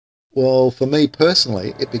Well, for me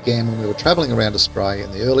personally, it began when we were travelling around Australia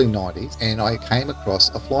in the early 90s and I came across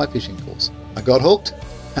a fly fishing course. I got hooked,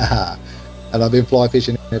 and I've been fly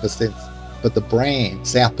fishing ever since. But the brand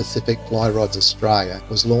South Pacific Fly Rods Australia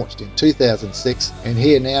was launched in 2006, and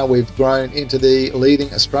here now we've grown into the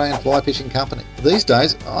leading Australian fly fishing company. These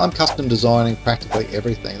days, I'm custom designing practically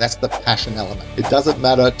everything. That's the passion element. It doesn't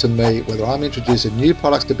matter to me whether I'm introducing new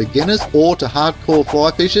products to beginners or to hardcore fly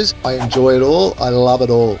fishers. I enjoy it all. I love it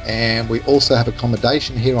all. And we also have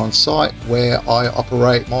accommodation here on site where I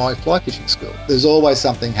operate my fly fishing school. There's always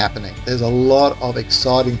something happening. There's a lot of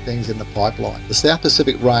exciting things in the pipeline. The South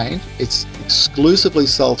Pacific range, it's exclusively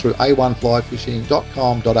sold through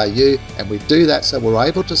a1flyfishing.com.au, and we do that so we're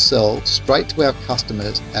able to sell straight to our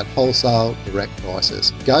customers at wholesale direct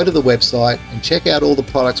prices. Go to the website and check out all the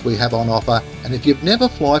products we have on offer, and if you've never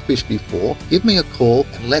fly fished before, give me a call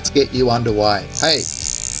and let's get you underway. Hey,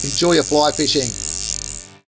 enjoy your fly fishing.